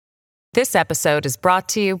This episode is brought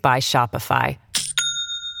to you by Shopify.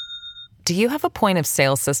 Do you have a point of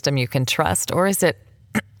sale system you can trust, or is it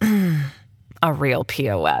a real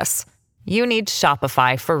POS? You need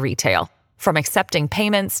Shopify for retail. From accepting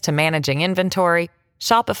payments to managing inventory,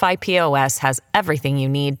 Shopify POS has everything you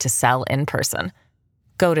need to sell in person.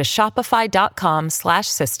 Go to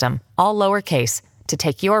shopify.com/system, all lowercase, to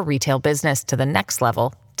take your retail business to the next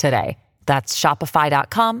level today. That's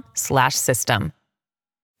shopify.com/system.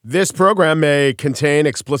 This program may contain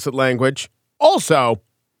explicit language. Also,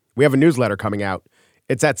 we have a newsletter coming out.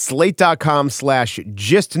 It's at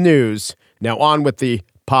slate.com/gistnews. Now on with the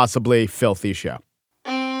possibly filthy show.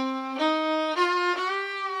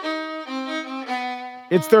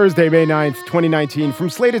 It's Thursday, May 9th, 2019. From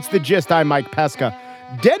Slate, it's The Gist. I'm Mike Pesca.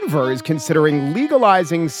 Denver is considering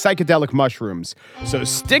legalizing psychedelic mushrooms. So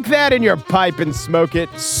stick that in your pipe and smoke it.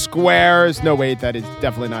 Squares. No, wait, that is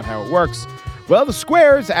definitely not how it works. Well, the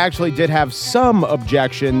Squares actually did have some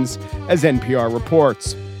objections, as NPR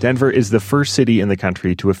reports. Denver is the first city in the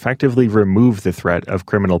country to effectively remove the threat of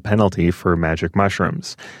criminal penalty for magic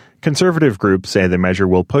mushrooms. Conservative groups say the measure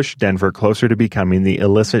will push Denver closer to becoming the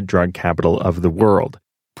illicit drug capital of the world.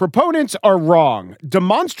 Proponents are wrong,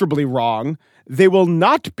 demonstrably wrong. They will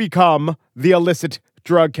not become the illicit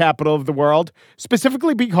drug capital of the world,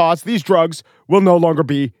 specifically because these drugs will no longer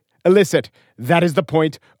be illicit. That is the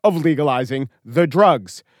point of legalizing the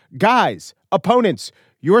drugs. Guys, opponents,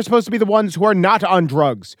 you are supposed to be the ones who are not on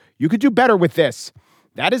drugs. You could do better with this.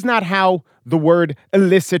 That is not how the word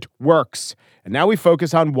illicit works. And now we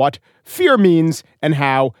focus on what fear means and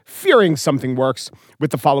how fearing something works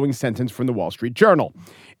with the following sentence from the Wall Street Journal.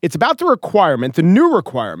 It's about the requirement, the new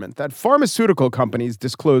requirement, that pharmaceutical companies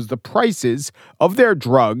disclose the prices of their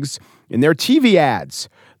drugs in their TV ads.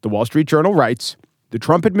 The Wall Street Journal writes, the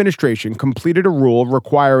Trump administration completed a rule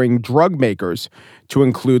requiring drug makers to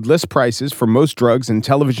include list prices for most drugs in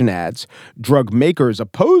television ads. Drug makers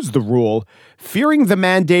opposed the rule, fearing the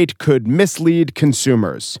mandate could mislead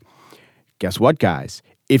consumers. Guess what, guys?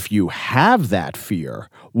 If you have that fear,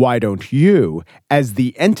 why don't you, as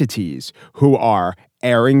the entities who are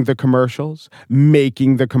airing the commercials,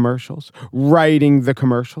 making the commercials, writing the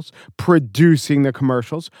commercials, producing the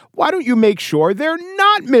commercials, why don't you make sure they're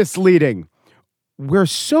not misleading? We're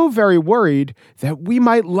so very worried that we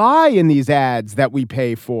might lie in these ads that we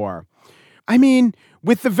pay for. I mean,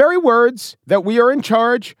 with the very words that we are in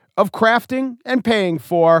charge of crafting and paying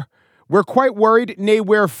for, we're quite worried, nay,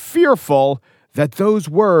 we're fearful that those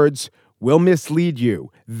words will mislead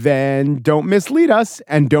you. Then don't mislead us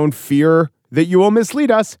and don't fear that you will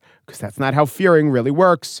mislead us, because that's not how fearing really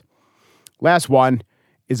works. Last one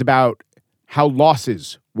is about how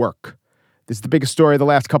losses work. This is the biggest story of the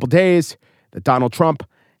last couple days, that Donald Trump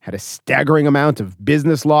had a staggering amount of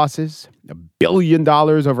business losses, $1 billion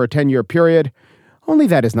over a 10-year period. Only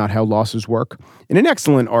that is not how losses work. In an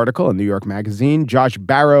excellent article in New York Magazine, Josh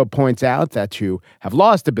Barrow points out that to have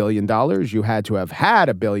lost $1 billion, you had to have had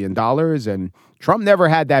 $1 billion, and Trump never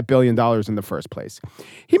had that $1 billion in the first place.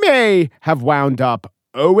 He may have wound up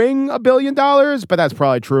owing $1 billion, but that's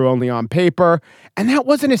probably true only on paper. And that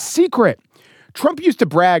wasn't a secret. Trump used to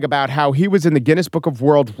brag about how he was in the Guinness Book of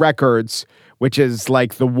World Records, which is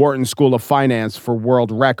like the Wharton School of Finance for world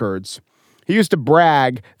records. He used to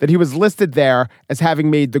brag that he was listed there as having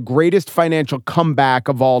made the greatest financial comeback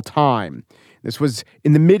of all time. This was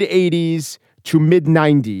in the mid-'80s to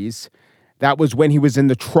mid-'90s. That was when he was in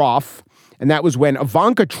the trough. And that was when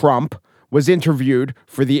Ivanka Trump was interviewed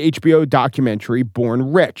for the HBO documentary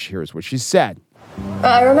Born Rich. Here's what she said.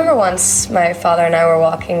 I remember once my father and I were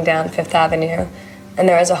walking down Fifth Avenue, and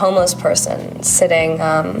there was a homeless person sitting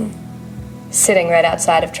right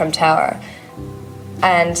outside of Trump Tower.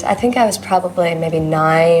 And I think I was probably maybe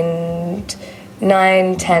 9,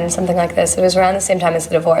 10, something like this. It was around the same time as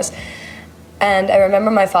the divorce. And I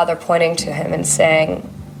remember my father pointing to him and saying,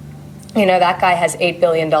 you know, that guy has $8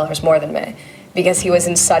 billion more than me, because he was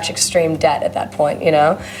in such extreme debt at that point, you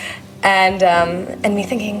know? And me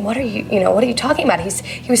thinking, what are you talking about?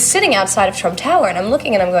 He was sitting outside of Trump Tower, and I'm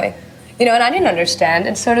looking and I'm going, you know, and I didn't understand.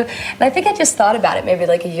 And I think I just thought about it maybe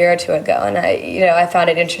like a year or two ago. And I found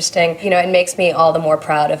it interesting. You know, it makes me all the more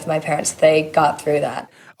proud of my parents that they got through that.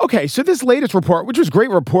 Okay, so this latest report, which was great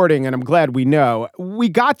reporting, and I'm glad we know, we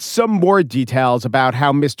got some more details about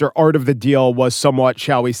how Mr. Art of the Deal was somewhat,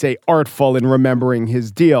 shall we say, artful in remembering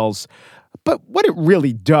his deals. But what it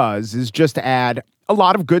really does is just add a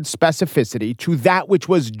lot of good specificity to that which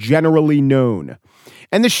was generally known.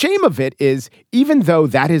 And the shame of it is, even though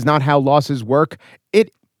that is not how losses work, it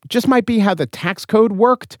just might be how the tax code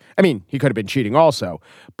worked. I mean, he could have been cheating also.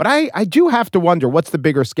 But I do have to wonder, what's the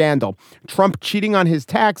bigger scandal? Trump cheating on his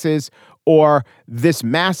taxes or this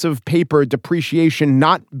massive paper depreciation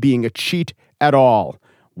not being a cheat at all?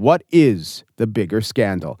 What is the bigger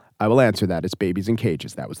scandal? I will answer that. It's Babies in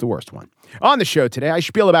Cages. That was the worst one. On the show today, I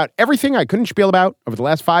spiel about everything I couldn't spiel about over the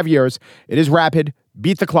last 5 years. It is rapid,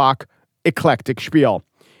 beat the clock, eclectic spiel.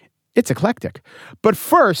 It's eclectic. But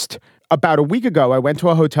first, about a week ago, I went to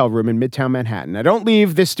a hotel room in Midtown Manhattan. I don't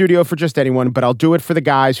leave this studio for just anyone, but I'll do it for the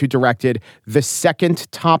guys who directed the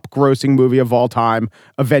second top-grossing movie of all time,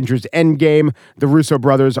 Avengers Endgame. The Russo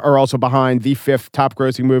brothers are also behind the fifth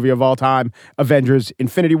top-grossing movie of all time, Avengers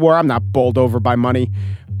Infinity War. I'm not bowled over by money.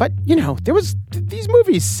 But, you know, these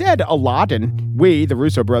movies said a lot, and we, the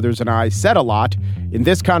Russo brothers and I, said a lot in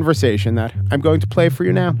this conversation that I'm going to play for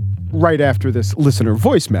you now, right after this listener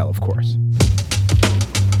voicemail, of course.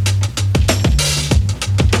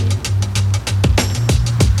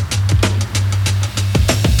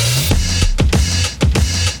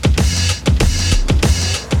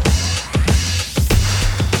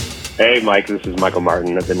 Hey, Mike, this is Michael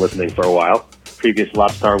Martin. I've been listening for a while. Previous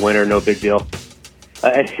Lobstar winner, no big deal.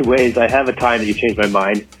 Anyways, I have a time that you changed my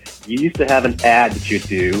mind. You used to have an ad that you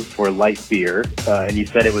do for light beer, and you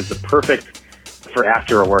said it was the perfect for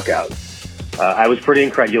after a workout. I was pretty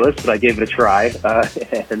incredulous, but I gave it a try,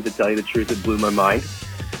 and to tell you the truth, it blew my mind.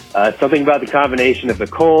 Something about the combination of the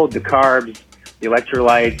cold, the carbs, the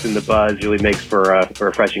electrolytes, and the buzz really makes for a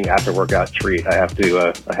refreshing after-workout treat, I have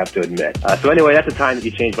to admit. So anyway, that's the time that you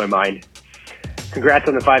changed my mind. Congrats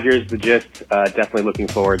on the 5 years of The Gist. Definitely looking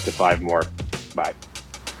forward to 5 more. Bye.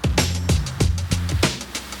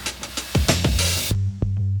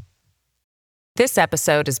 This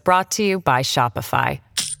episode is brought to you by Shopify.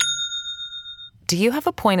 Do you have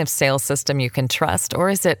a point of sale system you can trust, or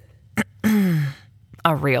is it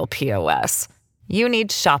a real POS? You need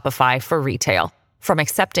Shopify for retail. From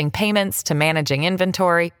accepting payments to managing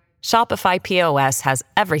inventory, Shopify POS has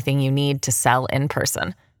everything you need to sell in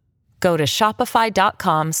person. Go to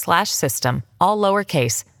shopify.com/system, all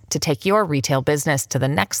lowercase, to take your retail business to the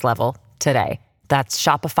next level today. That's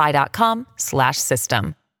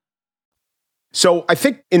shopify.com/system. So I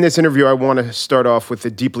think in this interview, I want to start off with the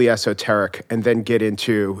deeply esoteric and then get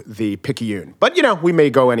into the picayune. But, you know, we may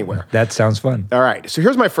go anywhere. That sounds fun. All right. So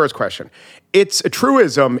here's my first question. It's a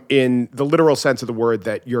truism in the literal sense of the word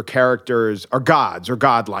that your characters are gods or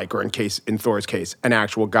godlike, or in Thor's case, an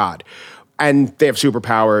actual god. And they have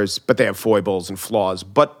superpowers, but they have foibles and flaws.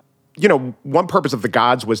 But you know, one purpose of the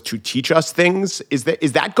gods was to teach us things. Is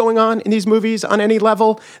that going on in these movies on any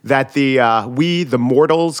level? That we, the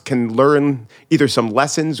mortals, can learn either some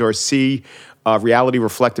lessons or see reality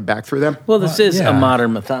reflected back through them? Well, this is a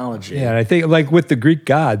modern mythology. Yeah, and I think, like with the Greek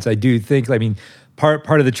gods, I do think, I mean, part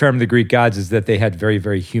of the charm of the Greek gods is that they had very,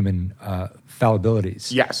 very human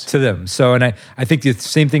fallibilities to them. So, and I think the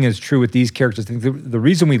same thing is true with these characters. I think the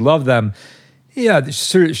reason we love them,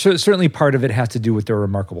 certainly part of it has to do with their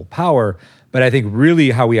remarkable power, but I think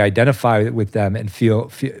really how we identify with them and feel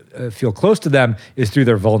close to them is through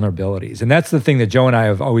their vulnerabilities. And that's the thing that Joe and I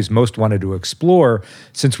have always most wanted to explore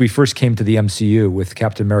since we first came to the MCU with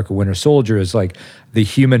Captain America Winter Soldier, is like the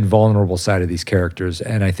human vulnerable side of these characters.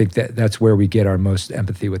 And I think that's where we get our most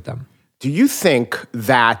empathy with them. Do you think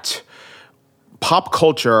that pop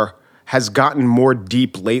culture has gotten more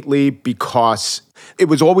deep lately because it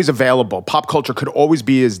was always available? Pop culture could always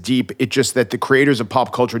be as deep. It's just that the creators of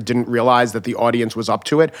pop culture didn't realize that the audience was up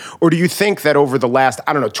to it. Or do you think that over the last,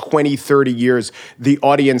 20, 30 years, the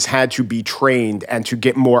audience had to be trained and to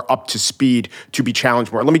get more up to speed to be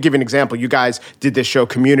challenged more? Let me give you an example. You guys did this show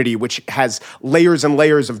Community, which has layers and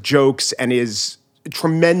layers of jokes and is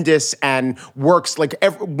tremendous and works like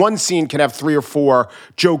one scene can have 3 or 4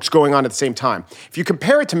 jokes going on at the same time. If you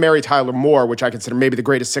compare it to Mary Tyler Moore, which I consider maybe the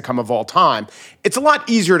greatest sitcom of all time, it's a lot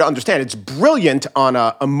easier to understand. It's brilliant on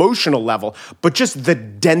an emotional level, but just the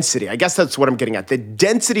density, I guess that's what I'm getting at. The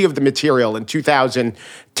density of the material in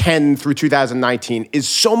 2010 through 2019 is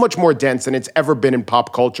so much more dense than it's ever been in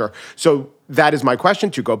pop culture. So that is my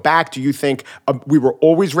question. To go back, do you think we were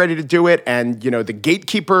always ready to do it and, the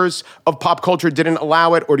gatekeepers of pop culture didn't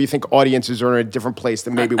allow it? Or do you think audiences are in a different place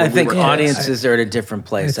than maybe when we were? I think audiences are at a different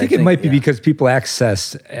place. I think it might be because people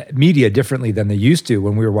access media differently than they used to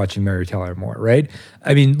when we were watching Mary Tyler Moore, right?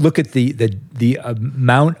 I mean, look at the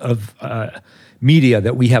amount of media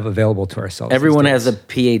that we have available to ourselves. Everyone has a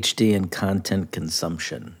PhD in content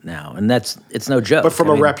consumption now, and it's no joke. But from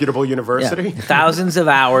a reputable university? Yeah, thousands of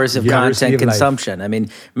hours of content consumption. I mean,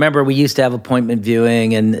 remember we used to have appointment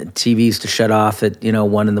viewing, and TV used to shut off at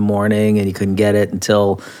 1 in the morning, and you couldn't get it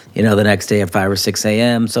until the next day at 5 or 6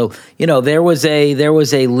 a.m. So there was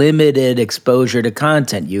a limited exposure to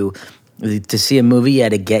content. To see a movie, you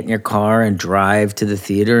had to get in your car and drive to the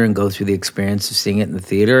theater and go through the experience of seeing it in the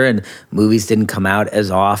theater. And movies didn't come out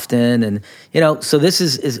as often. And so this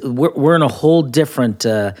is we're in a whole different.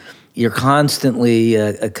 You're constantly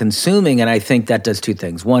consuming, and I think that does two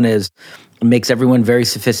things. One is it makes everyone very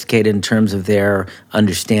sophisticated in terms of their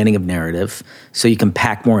understanding of narrative, so you can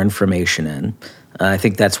pack more information in. I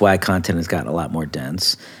think that's why content has gotten a lot more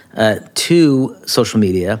dense. Two, social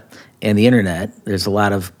media and the internet, there's a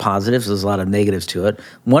lot of positives, there's a lot of negatives to it.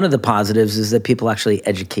 One of the positives is that people actually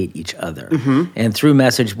educate each other. Mm-hmm. And through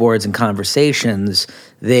message boards and conversations,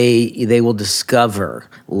 they will discover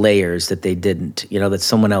layers that they didn't, that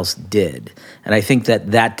someone else did. And I think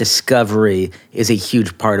that discovery is a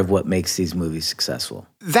huge part of what makes these movies successful.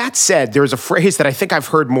 That said, there's a phrase that I think I've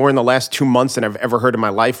heard more in the last 2 months than I've ever heard in my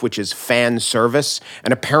life, which is fan service.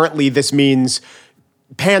 And apparently this means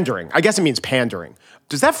pandering. I guess it means pandering.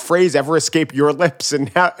 Does that phrase ever escape your lips?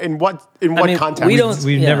 And in what context?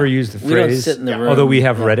 We've never used the phrase. We don't sit in the room. Although we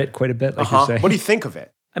have read it quite a bit, like you're saying. What do you think of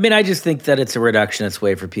it? I mean, I just think that it's a reductionist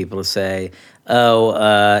way for people to say,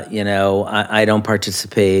 I don't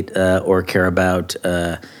participate or care about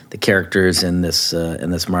the characters in this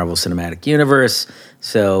Marvel Cinematic Universe,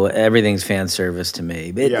 so everything's fan service to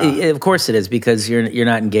me. Of course it is, because you're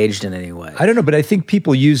not engaged in any way. I don't know, but I think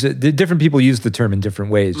people use it. Different people use the term in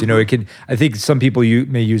different ways. Mm-hmm. I think some people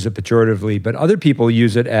may use it pejoratively, but other people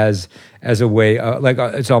use it as a way,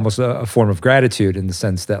 it's almost a form of gratitude in the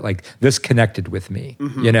sense that this connected with me,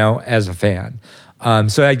 as a fan.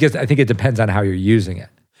 So I think it depends on how you're using it.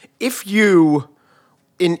 If you,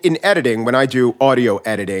 in editing, when I do audio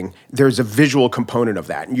editing, there's a visual component of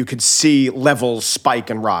that. And you could see levels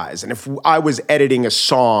spike and rise. And if I was editing a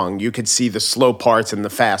song, you could see the slow parts and the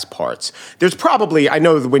fast parts. There's probably, I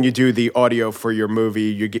know that when you do the audio for your movie,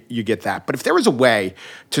 you get that. But if there was a way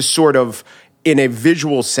to sort of, in a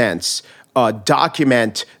visual sense,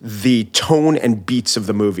 document the tone and beats of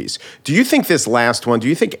the movies, do you think this last one, do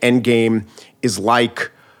you think Endgame is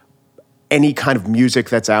like any kind of music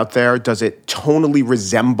that's out there? Does it tonally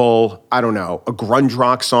resemble, I don't know, a grunge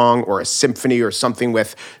rock song or a symphony or something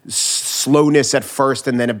with slowness at first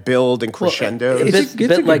and then a build and crescendo? Well, it's a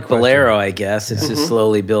bit like Bolero, I guess. It's just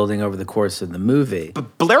slowly building over the course of the movie.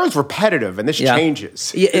 But Bolero's repetitive, and this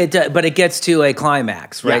changes. But it gets to a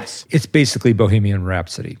climax, right? Yes. It's basically Bohemian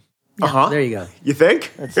Rhapsody. There you go. You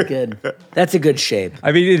think? That's a good shape.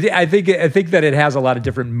 I mean, I think that it has a lot of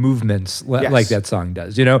different movements like that song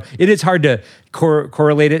does. It is hard to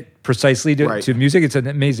correlate it precisely to music. It's an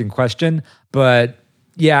amazing question, but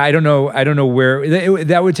yeah, I don't know where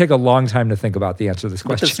that would take a long time to think about the answer to this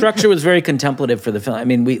question. But the structure was very contemplative for the film. I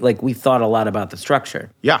mean, we thought a lot about the structure.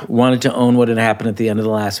 Yeah, we wanted to own what had happened at the end of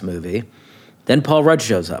the last movie. Then Paul Rudd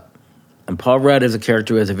shows up, and Paul Rudd is a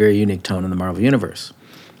character who has a very unique tone in the Marvel Universe.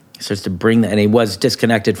 Starts to bring that, and he was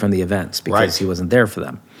disconnected from the events because he wasn't there for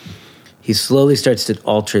them. He slowly starts to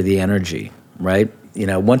alter the energy, right?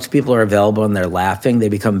 Once people are available and they're laughing, they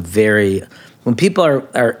become when people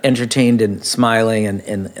are entertained and smiling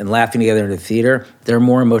and laughing together in a theater, they're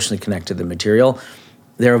more emotionally connected to the material.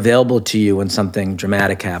 They're available to you when something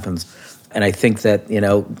dramatic happens. And I think that,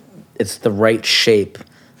 it's the right shape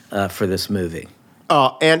for this movie.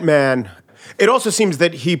 Ant-Man. It also seems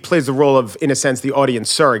that he plays the role of, in a sense, the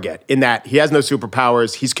audience surrogate, in that he has no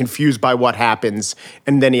superpowers, he's confused by what happens,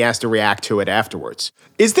 and then he has to react to it afterwards.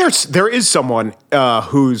 There is someone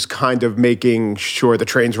who's kind of making sure the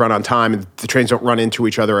trains run on time and the trains don't run into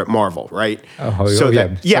each other at Marvel, right?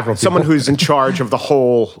 Someone who's in charge of the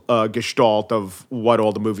whole gestalt of what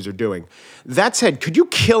all the movies are doing. That said, could you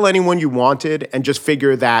kill anyone you wanted and just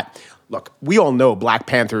figure that, look, we all know Black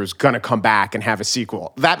Panther is going to come back and have a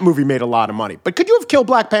sequel. That movie made a lot of money. But could you have killed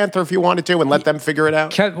Black Panther if you wanted to and let them figure it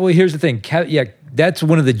out? Well, here's the thing. That's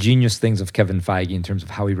one of the genius things of Kevin Feige in terms of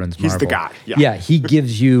how he runs Marvel. He's the guy. Yeah, he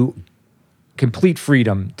gives you complete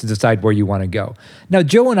freedom to decide where you want to go. Now,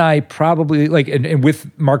 Joe and I probably, and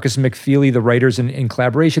with Marcus McFeely, the writers in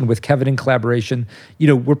collaboration, with Kevin in collaboration,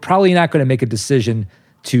 we're probably not going to make a decision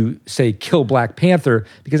to say kill Black Panther,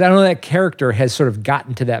 because I don't know that character has sort of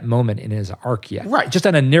gotten to that moment in his arc yet. Right. Just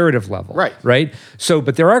on a narrative level. Right. So,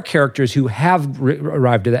 but there are characters who have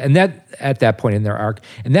arrived at that, and that at that point in their arc.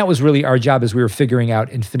 And that was really our job as we were figuring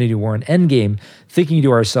out Infinity War and Endgame, thinking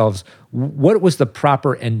to ourselves, what was the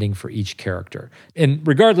proper ending for each character? And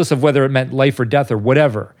regardless of whether it meant life or death or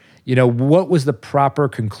whatever, what was the proper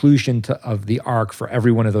conclusion of the arc for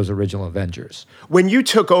every one of those original Avengers? When you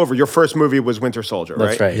took over, your first movie was Winter Soldier, right?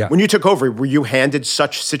 That's right, yeah. When you took over, were you handed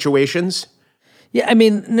such situations? Yeah,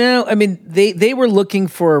 they were looking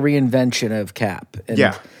for a reinvention of Cap.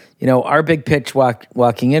 And, our big pitch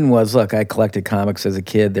walking in was, look, I collected comics as a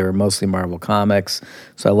kid. They were mostly Marvel comics,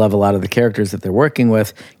 so I love a lot of the characters that they're working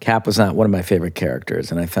with. Cap was not one of my favorite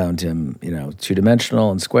characters, and I found him,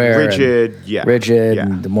 two-dimensional and square. Rigid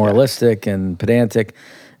and demoralistic and pedantic.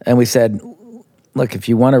 And we said, look, if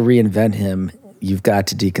you want to reinvent him, you've got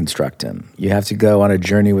to deconstruct him. You have to go on a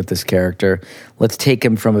journey with this character. Let's take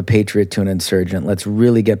him from a patriot to an insurgent. Let's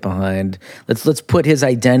really get behind. Let's put his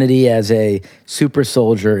identity as a super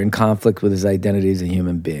soldier in conflict with his identity as a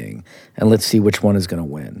human being. And let's see which one is going to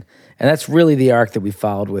win. And that's really the arc that we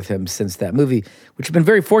followed with him since that movie, which has been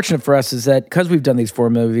very fortunate for us, is that because we've done these 4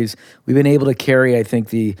 movies, we've been able to carry, I think,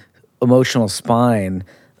 the emotional spine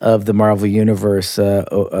of the Marvel Universe for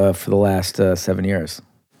the last 7 years.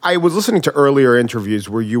 I was listening to earlier interviews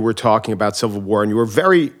where you were talking about Civil War, and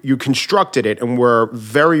you constructed it and were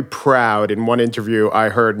very proud. In one interview I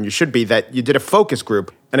heard, and you should be, that you did a focus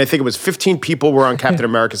group, and I think it was 15 people were on Captain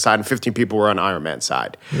America's side and 15 people were on Iron Man's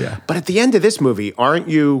side. Yeah. But at the end of this movie, aren't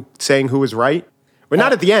you saying who was right? Well,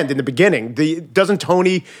 not at the end, in the beginning. Doesn't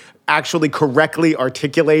Tony actually correctly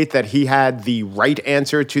articulate that he had the right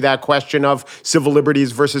answer to that question of civil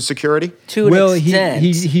liberties versus security? To an extent.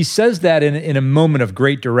 He says that in a moment of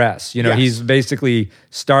great duress. He's basically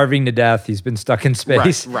starving to death. He's been stuck in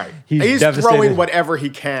space. Right. He's throwing whatever he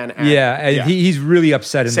can at he's really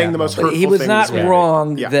upset in saying that the most moment. hurtful He was things. not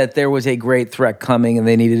wrong that there was a great threat coming and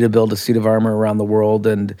they needed to build a suit of armor around the world,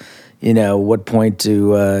 and what point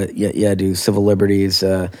do civil liberties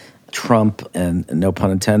Trump, and no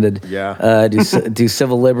pun intended, do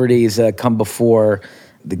civil liberties come before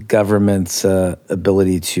the government's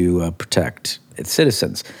ability to protect its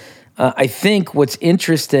citizens? I think what's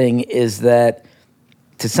interesting is that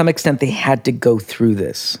to some extent they had to go through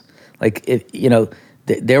this.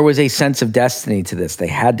 There was a sense of destiny to this. They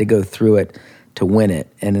had to go through it to win it.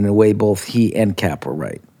 And in a way, both he and Cap were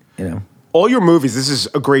right, All your movies, this is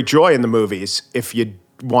a great joy in the movies, if you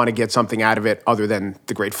want to get something out of it other than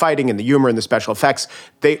the great fighting and the humor and the special effects.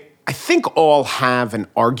 They, I think, all have an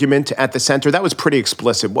argument at the center. That was pretty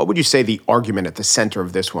explicit. What would you say the argument at the center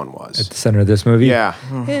of this one was? At the center of this movie? Yeah.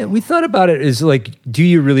 We thought about it as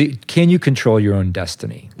can you control your own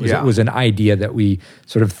destiny? It was an idea that we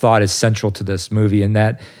sort of thought is central to this movie, and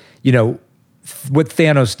that, what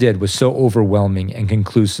Thanos did was so overwhelming and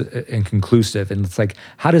conclusive. And it's like,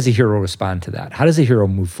 how does a hero respond to that? How does a hero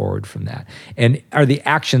move forward from that? And are the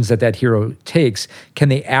actions that hero takes, can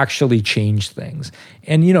they actually change things?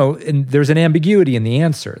 And, and there's an ambiguity in the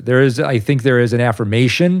answer. I think there is an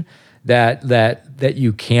affirmation that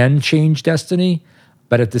you can change destiny,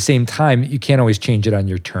 but at the same time, you can't always change it on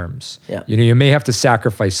your terms. Yeah. You may have to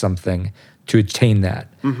sacrifice something to attain that,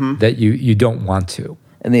 that you don't want to.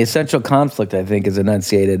 And the essential conflict, I think, is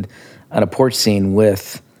enunciated on a porch scene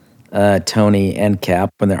with Tony and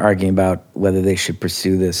Cap when they're arguing about whether they should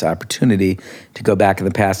pursue this opportunity to go back in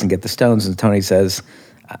the past and get the stones. And Tony says,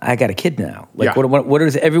 I got a kid now. What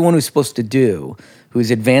is everyone who's supposed to do,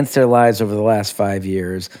 who's advanced their lives over the last 5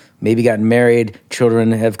 years, maybe gotten married,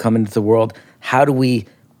 children have come into the world, how do we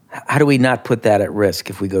not put that at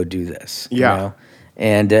risk if we go do this?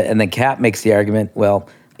 And then Cap makes the argument, well,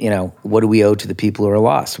 what do we owe to the people who are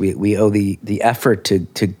lost? We owe the effort to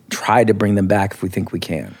try to bring them back if we think we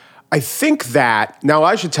can. I think that, now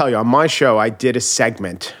I should tell you, on my show, I did a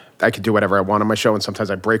segment. I could do whatever I want on my show, and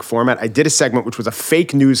sometimes I break format. I did a segment which was a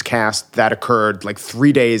fake newscast that occurred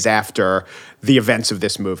 3 days after the events of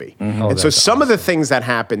this movie. And so some of the things that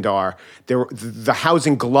happened are, the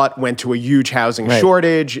housing glut went to a huge housing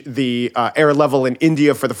shortage. The air level in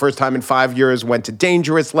India for the first time in 5 years went to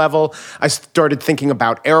dangerous level. I started thinking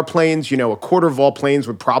about airplanes. A quarter of all planes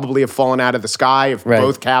would probably have fallen out of the sky if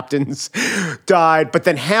both captains died. But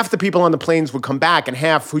then half the people on the planes would come back, and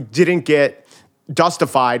half who didn't get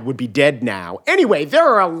Dustified would be dead now. Anyway, there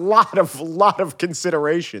are a lot of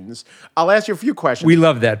considerations. I'll ask you a few questions. We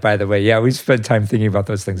love that, by the way. Yeah, we spent time thinking about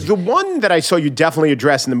those things. The one that I saw you definitely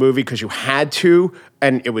address in the movie because you had to,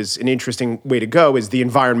 and it was an interesting way to go, is the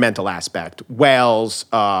environmental aspect. Whales,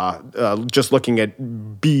 just looking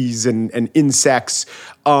at bees and insects,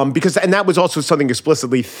 and that was also something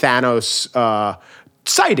explicitly Thanos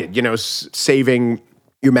cited. Saving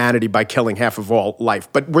humanity by killing half of all life.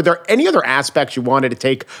 But were there any other aspects you wanted to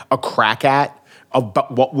take a crack at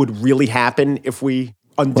about what would really happen if we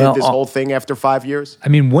undid this whole thing after 5 years? I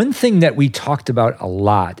mean, one thing that we talked about a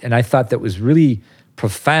lot, and I thought that was really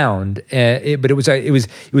profound, but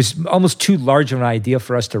it was almost too large of an idea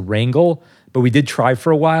for us to wrangle, but we did try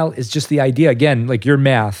for a while, is just the idea, again, like your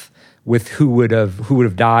math with who would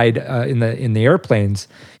have died in the airplanes.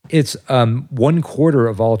 It's 1/4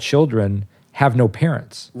 of all children have no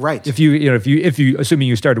parents. Right. If you assuming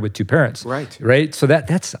you started with two parents. Right. Right. So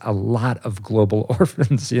that's a lot of global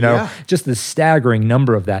orphans, Yeah. just the staggering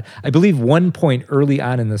number of that. I believe one point early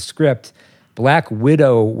on in the script, Black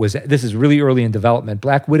Widow this is really early in development.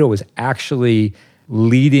 Black Widow was actually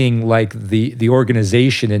leading like the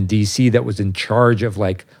organization in DC that was in charge of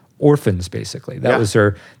like orphans, basically. That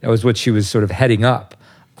was what she was sort of heading up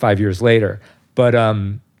 5 years later. But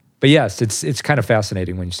yes, it's kind of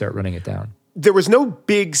fascinating when you start running it down. There was no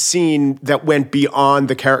big scene that went beyond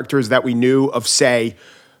the characters that we knew of, say,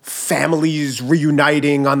 families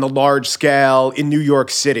reuniting on the large scale in New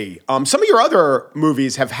York City. Some of your other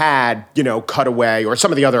movies have had, cutaway, or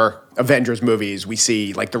some of the other Avengers movies we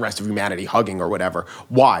see, like the rest of humanity hugging or whatever.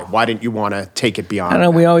 Why? Why didn't you want to take it beyond I don't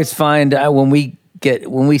know. that? We always find when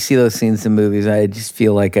we see those scenes in movies, I just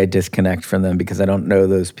feel like I disconnect from them because I don't know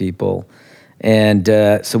those people. And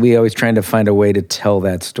so we always trying to find a way to tell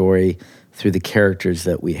that story through the characters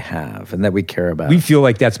that we have and that we care about. We feel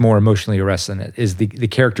like that's more emotionally arresting than it is the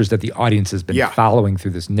characters that the audience has been following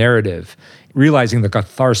through this narrative, realizing the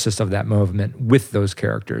catharsis of that movement with those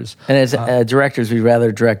characters. And as directors, we'd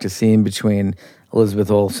rather direct a scene between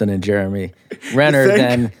Elizabeth Olsen and Jeremy Renner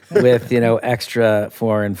than with, extra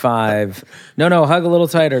 4 and 5. No, hug a little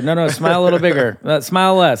tighter. No, smile a little bigger.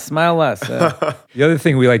 Smile less. The other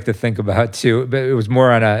thing we like to think about too, but it was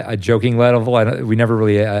more on a joking level. We never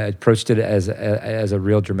really approached it as a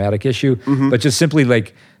real dramatic issue, but just simply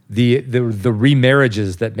like the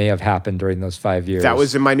remarriages that may have happened during those 5 years. That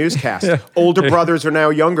was in my newscast. Older brothers are now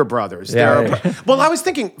younger brothers. Well, I was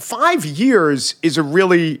thinking 5 years is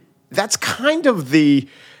that's kind of the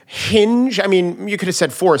hinge. I mean, you could have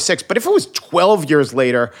said 4 or 6, but if it was 12 years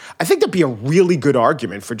later, I think there'd be a really good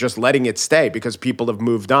argument for just letting it stay because people have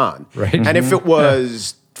moved on. Right. And if it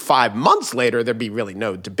was 5 months later, there'd be really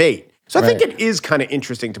no debate. So I think it is kind of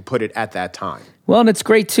interesting to put it at that time. Well, and it's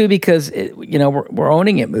great too because we're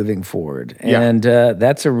owning it moving forward, and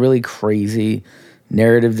that's a really crazy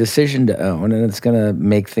narrative decision to own, and it's going to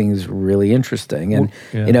make things really interesting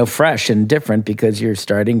and fresh and different because you're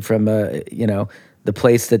starting from the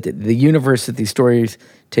place that the universe that these stories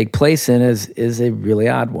take place in is a really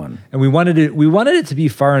odd one. And we wanted it to be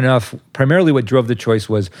far enough. Primarily, what drove the choice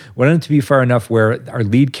was we wanted it to be far enough where our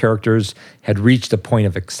lead characters had reached a point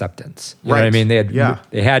of acceptance. You know what I mean?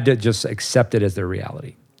 They had to just accept it as their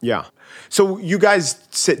reality. Yeah. So you guys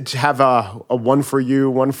have a one for you,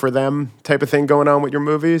 one for them type of thing going on with your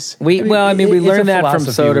movies? We learned that from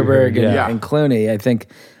Soderbergh and Clooney. I think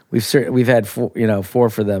we've had 4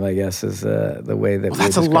 for them, I guess, is the way that. Well,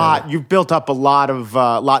 that's a lot. You've built up a lot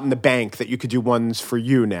in the bank that you could do ones for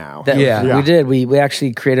you now. We did. We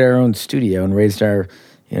actually created our own studio and raised our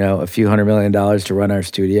a few $100 million to run our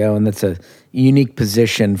studio, and that's a unique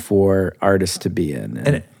position for artists to be in.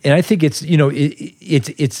 And I think it's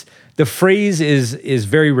it's the phrase is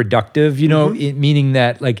very reductive, meaning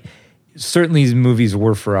that like certainly these movies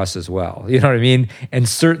were for us as well. You know what I mean? And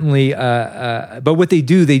certainly, but what they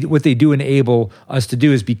do enable us to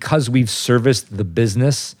do is because we've serviced the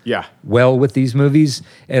business well with these movies,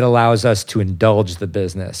 it allows us to indulge the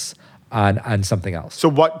business on something else. So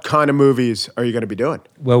what kind of movies are you going to be doing?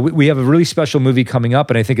 Well, we have a really special movie coming up,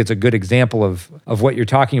 and I think it's a good example of what you're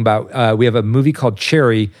talking about. We have a movie called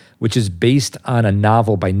Cherry, which is based on a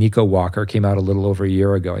novel by Nico Walker. Came out a little over a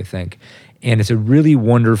year ago, I think. And it's a really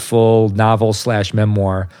wonderful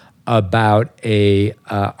novel/memoir about a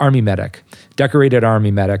army medic, decorated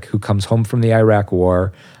army medic who comes home from the Iraq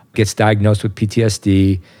War, gets diagnosed with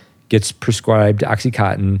PTSD, gets prescribed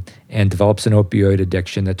OxyContin, and develops an opioid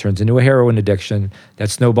addiction that turns into a heroin addiction that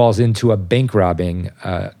snowballs into a bank robbing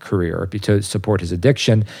career to support his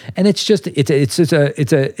addiction. And it's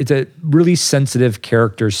a really sensitive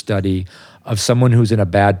character study of someone who's in a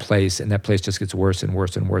bad place, and that place just gets worse and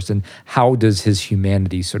worse and worse. And how does his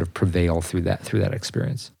humanity sort of prevail through that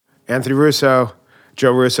experience? Anthony Russo,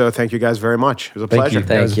 Joe Russo, thank you guys very much. It was a pleasure.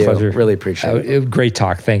 Thank you. Pleasure. Really appreciate it. Great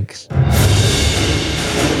talk. Thanks.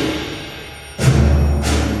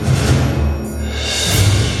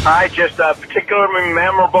 Just a particularly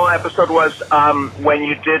memorable episode was when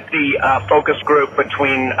you did the focus group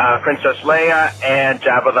between Princess Leia and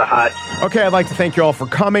Jabba the Hutt. Okay, I'd like to thank you all for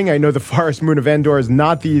coming. I know the forest moon of Endor is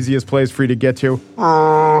not the easiest place for you to get to.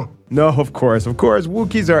 No, of course.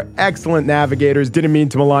 Wookiees are excellent navigators. Didn't mean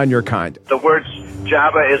to malign your kind. The words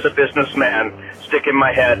Jabba is a businessman stick in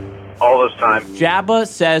my head all this time. Jabba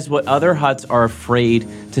says what other Hutts are afraid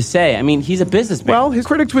to say. I mean, he's a businessman. Well, his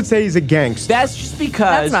critics would say he's a gangster. That's just because...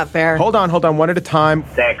 That's not fair. Hold on, one at a time.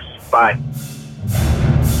 Thanks. Bye.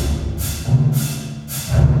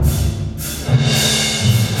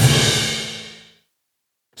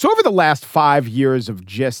 So over the last 5 years of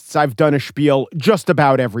gists, I've done a spiel just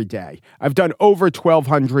about every day. I've done over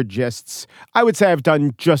 1,200 gists. I would say I've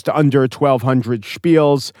done just under 1,200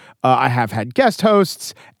 spiels. I have had guest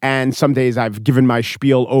hosts, and some days I've given my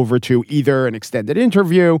spiel over to either an extended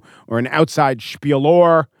interview or an outside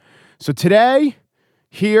spieler. So today,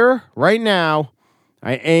 here, right now,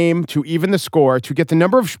 I aim to even the score, to get the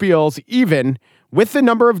number of spiels even with the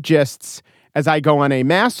number of gists as I go on a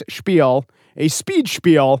mass spiel, a speed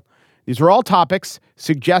spiel. These are all topics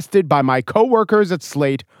suggested by my coworkers at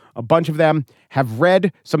Slate. A bunch of them have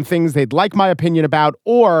read some things they'd like my opinion about,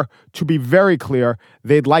 or, to be very clear,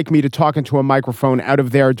 they'd like me to talk into a microphone out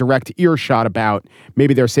of their direct earshot about.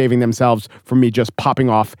 Maybe they're saving themselves from me just popping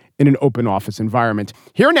off in an open office environment.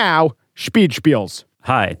 Here now, speed spiels.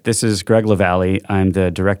 Hi, this is Greg LaValle. I'm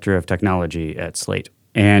the Director of Technology at Slate.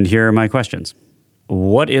 And here are my questions.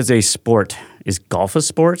 What is a sport? Is golf a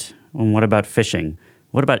sport? And what about fishing?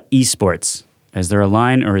 What about esports? Is there a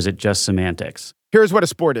line, or is it just semantics? Here's what a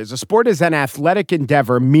sport is. A sport is an athletic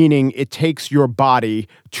endeavor, meaning it takes your body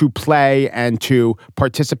to play and to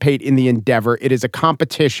participate in the endeavor. It is a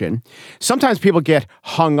competition. Sometimes people get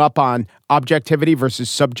hung up on objectivity versus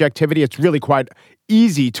subjectivity. It's really quite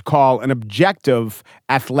easy to call an objective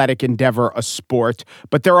athletic endeavor a sport,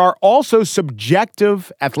 but there are also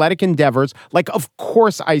subjective athletic endeavors, like, of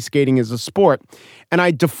course, ice skating is a sport, and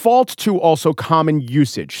I default to also common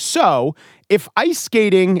usage. So if ice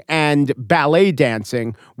skating and ballet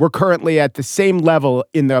dancing were currently at the same level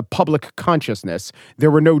in the public consciousness,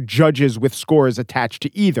 there were no judges with scores attached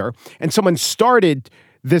to either, and someone started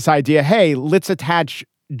this idea, hey, let's attach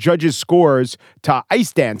judges' scores to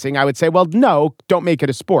ice dancing, I would say, well, no, don't make it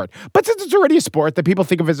a sport. But since it's already a sport that people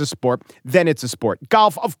think of as a sport, then it's a sport.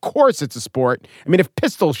 Golf, of course it's a sport. I mean, if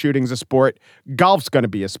pistol shooting's a sport, golf's going to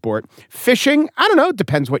be a sport. Fishing, I don't know,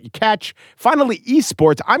 depends what you catch. Finally,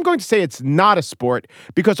 esports, I'm going to say it's not a sport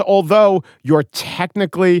because although you're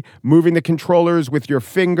technically moving the controllers with your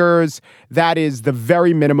fingers, that is the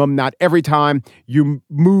very minimum. Not every time you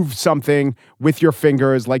move something with your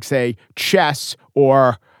fingers, like, say, chess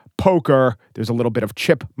or poker, there's a little bit of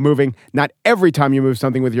chip moving. Not every time you move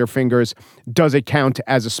something with your fingers does it count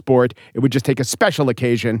as a sport. It would just take a special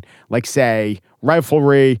occasion, like, say,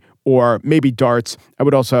 riflery or maybe darts. I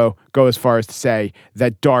would also go as far as to say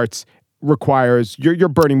that darts requires, you're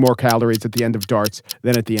burning more calories at the end of darts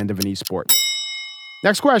than at the end of an esport.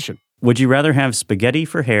 Next question. Would you rather have spaghetti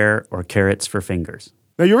for hair or carrots for fingers?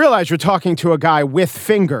 Now, you realize you're talking to a guy with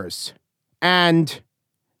fingers and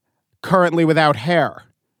currently without hair.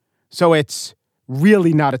 So it's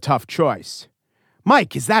really not a tough choice.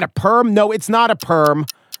 Mike, is that a perm? No, it's not a perm.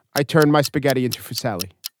 I turned my spaghetti into fusilli.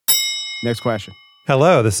 Next question.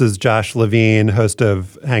 Hello, this is Josh Levine, host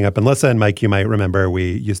of Hang Up and Listen. Mike, you might remember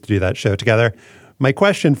we used to do that show together. My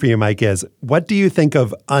question for you, Mike, is what do you think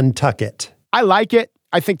of Untuck It? I like it.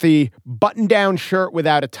 I think the button-down shirt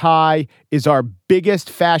without a tie is our biggest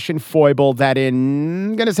fashion foible that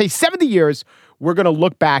in, I'm going to say 70 years, we're going to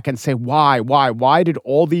look back and say, why did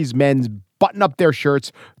all these men button up their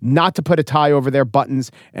shirts, not to put a tie over their buttons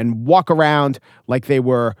and walk around like they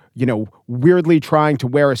were, weirdly trying to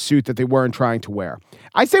wear a suit that they weren't trying to wear?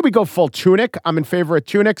 I say we go full tunic. I'm in favor of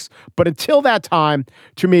tunics. But until that time,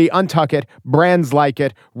 to me, Untuck It, brands like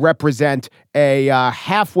it, represent a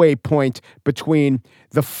halfway point between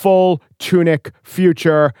the full tunic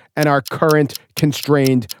future and our current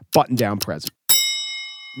constrained button-down present.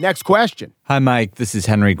 Next question. Hi, Mike. This is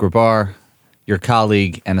Henry Grabar, your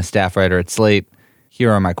colleague and a staff writer at Slate. Here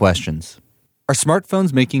are my questions. Are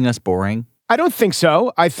smartphones making us boring? I don't think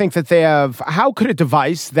so. I think that they have, how could a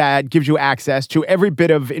device that gives you access to every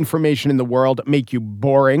bit of information in the world make you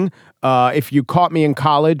boring? If you caught me in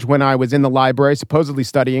college when I was in the library, supposedly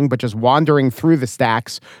studying, but just wandering through the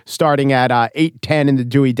stacks, starting at 810 in the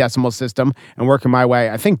Dewey Decimal System and working my way,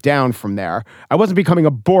 I think, down from there. I wasn't becoming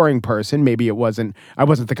a boring person. Maybe I wasn't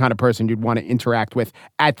the kind of person you'd want to interact with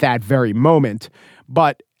at that very moment.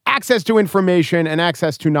 But access to information and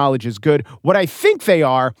access to knowledge is good. What I think they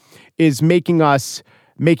are is making us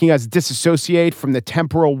disassociate from the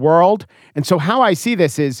temporal world. And so how I see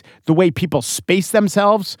this is the way people space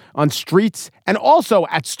themselves on streets and also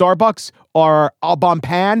at Starbucks or Au Bon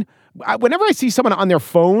Pain. Whenever I see someone on their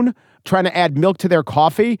phone trying to add milk to their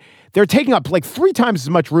coffee, they're taking up like 3 times as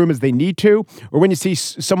much room as they need to. Or when you see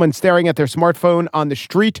someone staring at their smartphone on the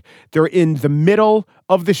street, they're in the middle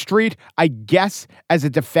of the street, I guess, as a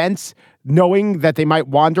defense, knowing that they might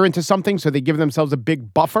wander into something, so they give themselves a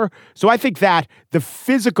big buffer. So I think that the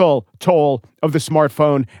physical toll of the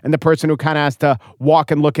smartphone and the person who kind of has to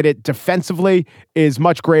walk and look at it defensively is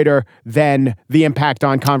much greater than the impact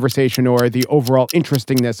on conversation or the overall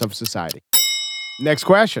interestingness of society. Next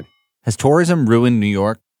question. Has tourism ruined New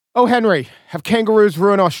York? Oh, Henry, have kangaroos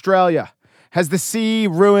ruined Australia? Has the sea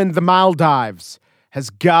ruined the Maldives? Has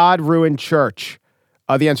God ruined church?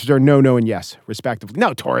 The answers are no, and yes, respectively.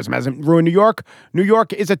 No, tourism hasn't ruined New York. New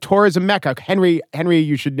York is a tourism mecca. Henry,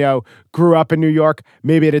 you should know, grew up in New York,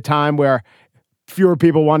 maybe at a time where fewer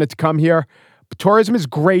people wanted to come here. But tourism is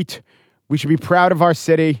great. We should be proud of our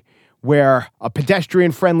city. We're a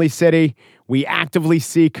pedestrian-friendly city. We actively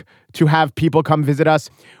seek to have people come visit us.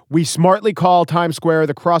 We smartly call Times Square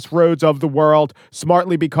the crossroads of the world,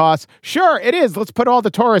 smartly because, sure, it is. Let's put all the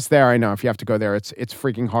tourists there. I know if you have to go there, it's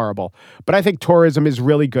freaking horrible. But I think tourism is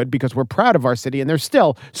really good because we're proud of our city, and there's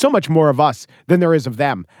still so much more of us than there is of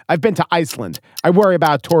them. I've been to Iceland. I worry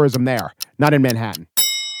about tourism there, not in Manhattan.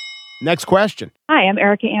 Next question. Hi, I'm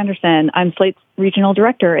Erica Anderson. I'm Slate's regional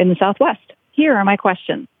director in the Southwest. Here are my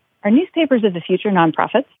questions. Are newspapers of the future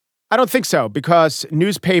nonprofits? I don't think so, because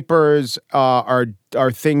newspapers are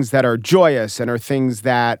things that are joyous and are things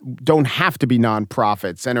that don't have to be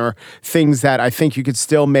nonprofits and are things that I think you could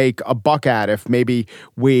still make a buck at if maybe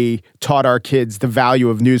we taught our kids the value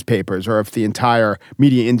of newspapers or if the entire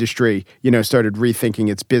media industry, started rethinking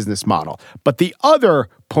its business model. But the other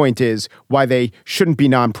point is why they shouldn't be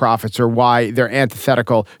nonprofits or why they're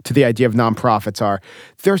antithetical to the idea of nonprofits are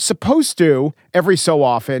they're supposed to, every so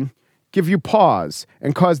often, give you pause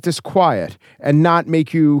and cause disquiet and not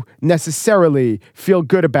make you necessarily feel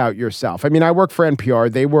good about yourself. I mean, I work for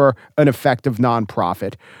NPR. They were an effective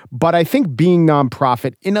nonprofit. But I think being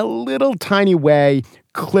nonprofit in a little tiny way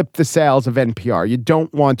clip the sales of NPR. You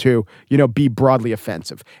don't want to, be broadly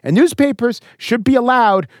offensive. And newspapers should be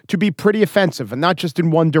allowed to be pretty offensive and not just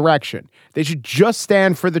in one direction. They should just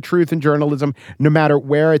stand for the truth in journalism, no matter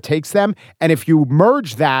where it takes them. And if you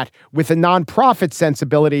merge that with a nonprofit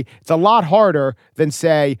sensibility, it's a lot harder than,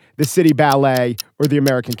 say, the City Ballet or the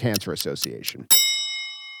American Cancer Association.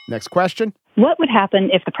 Next question. What would happen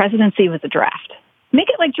if the presidency was a draft? Make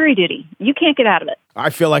it like jury duty. You can't get out of it.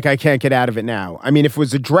 I feel like I can't get out of it now. I mean, if it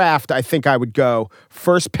was a draft, I think I would go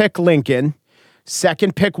first pick Lincoln,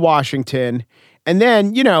 second pick Washington, and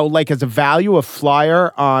then, like as a value, a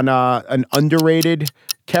flyer on an underrated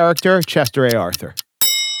character, Chester A. Arthur.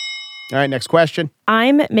 All right, next question.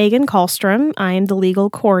 I'm Megan Kallstrom. I am the legal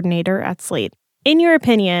coordinator at Slate. In your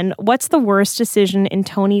opinion, what's the worst decision in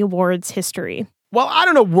Tony Awards history? Well, I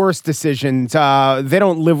don't know worst decisions. They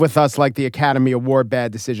don't live with us like the Academy Award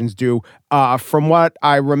bad decisions do. From what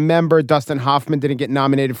I remember, Dustin Hoffman didn't get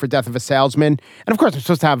nominated for Death of a Salesman. And of course, I'm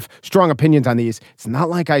supposed to have strong opinions on these. It's not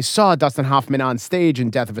like I saw Dustin Hoffman on stage in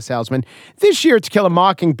Death of a Salesman. This year, To Kill a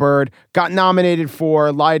Mockingbird got nominated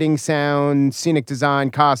for lighting, sound, scenic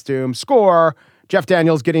design, costume, score, Jeff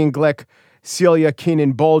Daniels, Gideon Glick, Celia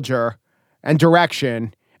Keenan-Bolger, and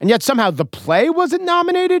direction. And yet somehow the play wasn't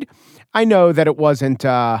nominated. I know that it wasn't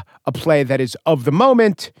a play that is of the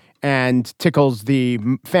moment and tickles the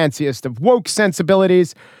fanciest of woke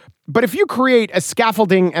sensibilities. But if you create a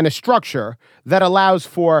scaffolding and a structure that allows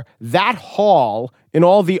for that hall in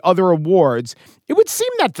all the other awards, it would seem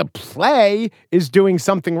that the play is doing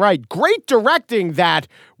something right. Great directing, that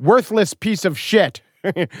worthless piece of shit.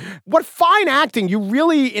 What fine acting. You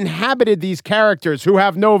really inhabited these characters who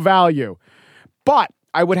have no value. But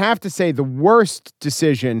I would have to say the worst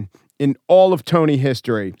decision in all of Tony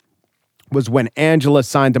history was when Angela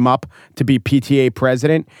signed him up to be PTA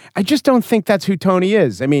president. I just don't think that's who Tony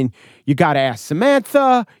is. I mean, you got to ask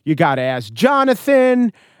Samantha, you got to ask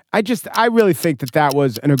Jonathan. I really think that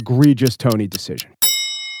was an egregious Tony decision.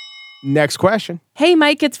 Next question. Hey,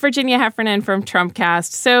 Mike, it's Virginia Heffernan from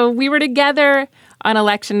Trumpcast. So we were together on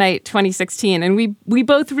election night 2016, and we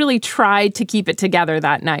both really tried to keep it together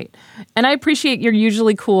that night. And I appreciate you're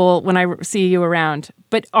usually cool when I see you around,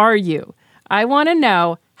 but are you? I want to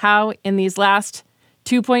know how in these last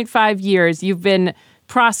 2.5 years you've been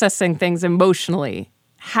processing things emotionally.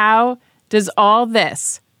 How does all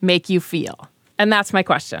this make you feel? And that's my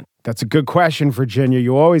question. That's a good question, Virginia.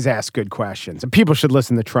 You always ask good questions. And people should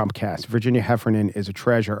listen to Trumpcast. Virginia Heffernan is a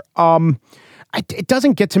treasure. It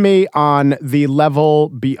doesn't get to me on the level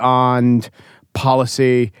beyond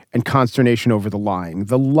policy and consternation over the lying.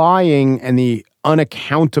 The lying and the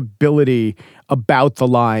unaccountability about the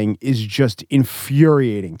lying is just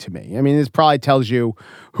infuriating to me. I mean, this probably tells you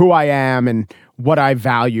who I am and what I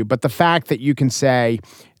value. But the fact that you can say,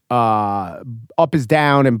 up is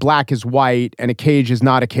down and black is white and a cage is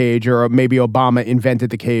not a cage, or maybe Obama invented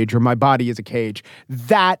the cage, or my body is a cage,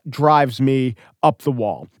 that drives me up the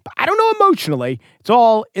wall. But I don't know emotionally. It's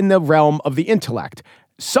all in the realm of the intellect.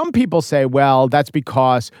 Some people say, well, that's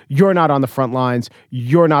because you're not on the front lines.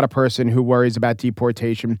 You're not a person who worries about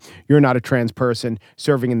deportation. You're not a trans person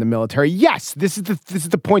serving in the military. Yes, this is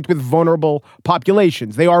the point with vulnerable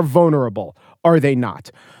populations. They are vulnerable, are they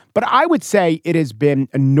not? But I would say it has been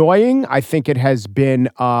annoying. I think it has been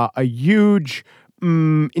a huge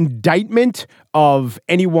indictment of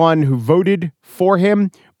anyone who voted for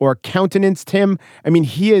him or countenanced him. I mean,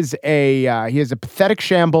 he is a pathetic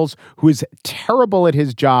shambles who is terrible at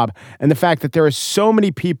his job. And the fact that there are so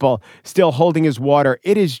many people still holding his water,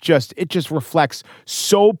 it just reflects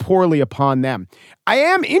so poorly upon them. I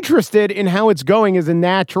am interested in how it's going as a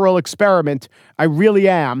natural experiment. I really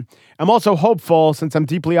am. I'm also hopeful, since I'm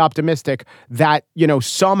deeply optimistic, that,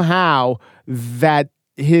 somehow that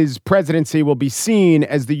his presidency will be seen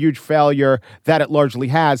as the huge failure that it largely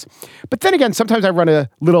has. But then again, sometimes I run a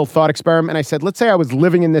little thought experiment and I said, let's say I was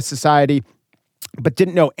living in this society but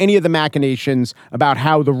didn't know any of the machinations about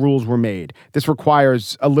how the rules were made. This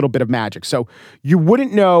requires a little bit of magic. So you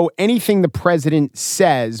wouldn't know anything the president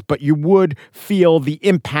says, but you would feel the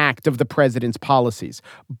impact of the president's policies.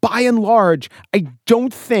 By and large, I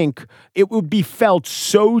don't think it would be felt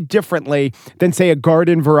so differently than, say, a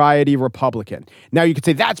garden variety Republican. Now, you could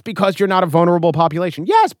say that's because you're not a vulnerable population.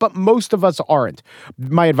 Yes, but most of us aren't.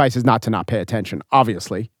 My advice is not to not pay attention.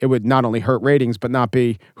 Obviously, it would not only hurt ratings, but not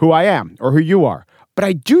be who I am or who you are. But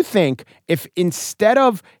I do think if instead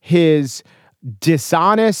of his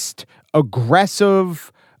dishonest,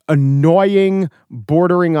 aggressive, annoying,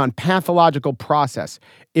 bordering on pathological process,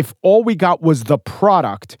 if all we got was the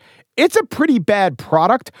product, it's a pretty bad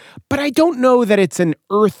product, but I don't know that it's an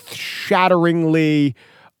earth-shatteringly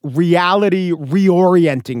reality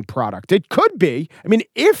reorienting product. It could be. I mean,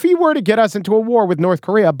 if he were to get us into a war with North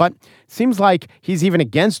Korea, but it seems like he's even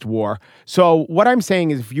against war. So what I'm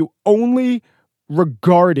saying is if you only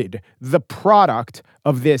regarded the product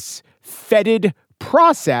of this fetid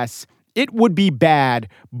process, it would be bad,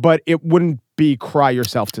 but it wouldn't be cry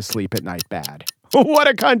yourself to sleep at night bad. What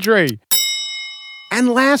a country. And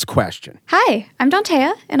last question. Hi, I'm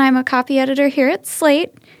Dantea, and I'm a copy editor here at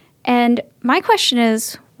Slate. And my question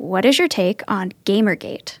is, what is your take on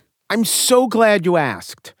Gamergate? I'm so glad you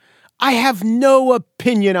asked. I have no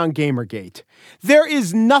opinion on Gamergate. There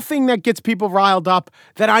is nothing that gets people riled up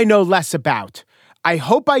that I know less about. I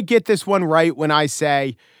hope I get this one right when I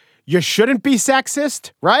say you shouldn't be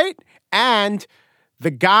sexist, right? And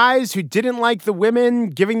the guys who didn't like the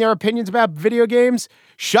women giving their opinions about video games,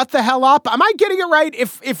 shut the hell up. Am I getting it right?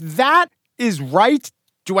 If that is right,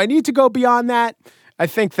 do I need to go beyond that? I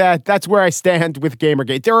think that's where I stand with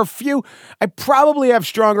Gamergate. There are a few, I probably have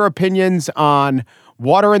stronger opinions on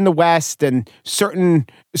Water in the West and certain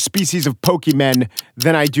species of Pokemon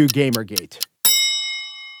than I do Gamergate.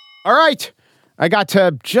 All right. I got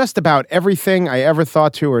to just about everything I ever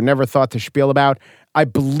thought to or never thought to spiel about. I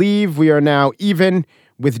believe we are now even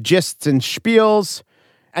with gists and spiels,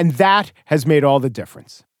 and that has made all the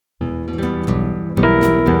difference.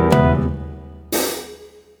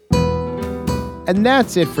 And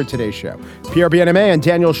that's it for today's show. Pierre Bien-Aimé and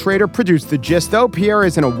Daniel Schrader produced The Gist, though Pierre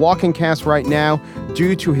is in a walking cast right now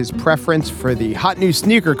due to his preference for the hot new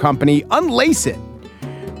sneaker company, Unlace It.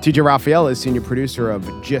 TJ Raphael is senior producer of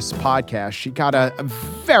Gist Podcast. She got a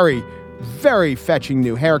very, very fetching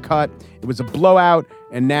new haircut. It was a blowout,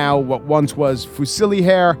 and now what once was fusilli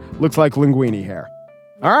hair looks like linguini hair.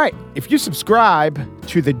 All right, if you subscribe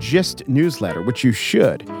to the Gist newsletter, which you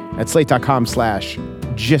should, at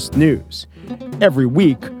slate.com/gistnews, every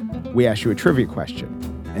week we ask you a trivia question.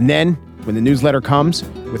 And then When the newsletter comes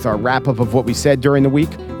with our wrap-up of what we said during the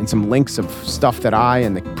week and some links of stuff that I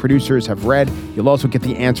and the producers have read, you'll also get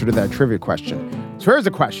the answer to that trivia question. So here's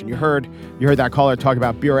the question. You heard that caller talk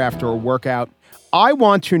about beer after a workout. I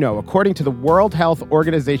want to know, according to the World Health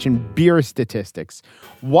Organization beer statistics,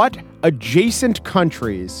 what adjacent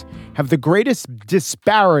countries have the greatest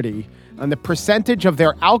disparity on the percentage of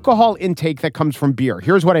their alcohol intake that comes from beer.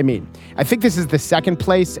 Here's what I mean. I think this is the second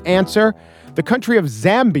place answer. The country of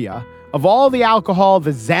Zambia, of all the alcohol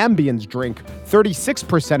the Zambians drink,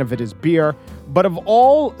 36% of it is beer. But of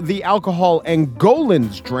all the alcohol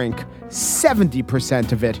Angolans drink,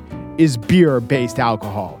 70% of it is beer-based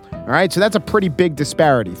alcohol. All right, so that's a pretty big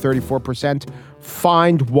disparity, 34%.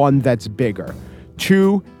 Find one that's bigger.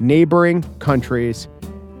 2 neighboring countries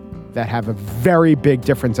that have a very big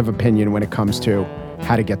difference of opinion when it comes to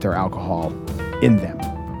how to get their alcohol in them.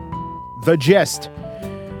 The gist.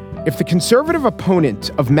 If the conservative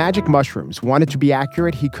opponent of magic mushrooms wanted to be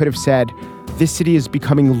accurate, he could have said, this city is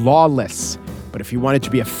becoming lawless. But if he wanted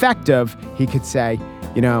to be effective, he could say,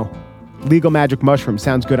 legal magic mushroom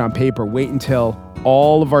sounds good on paper. Wait until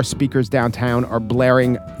all of our speakers downtown are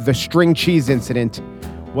blaring the string cheese incident.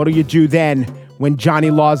 What'll you do then when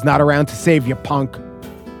Johnny Law's not around to save you, punk?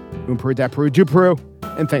 Un Peru, da Peru, du Peru,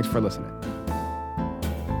 and thanks for listening.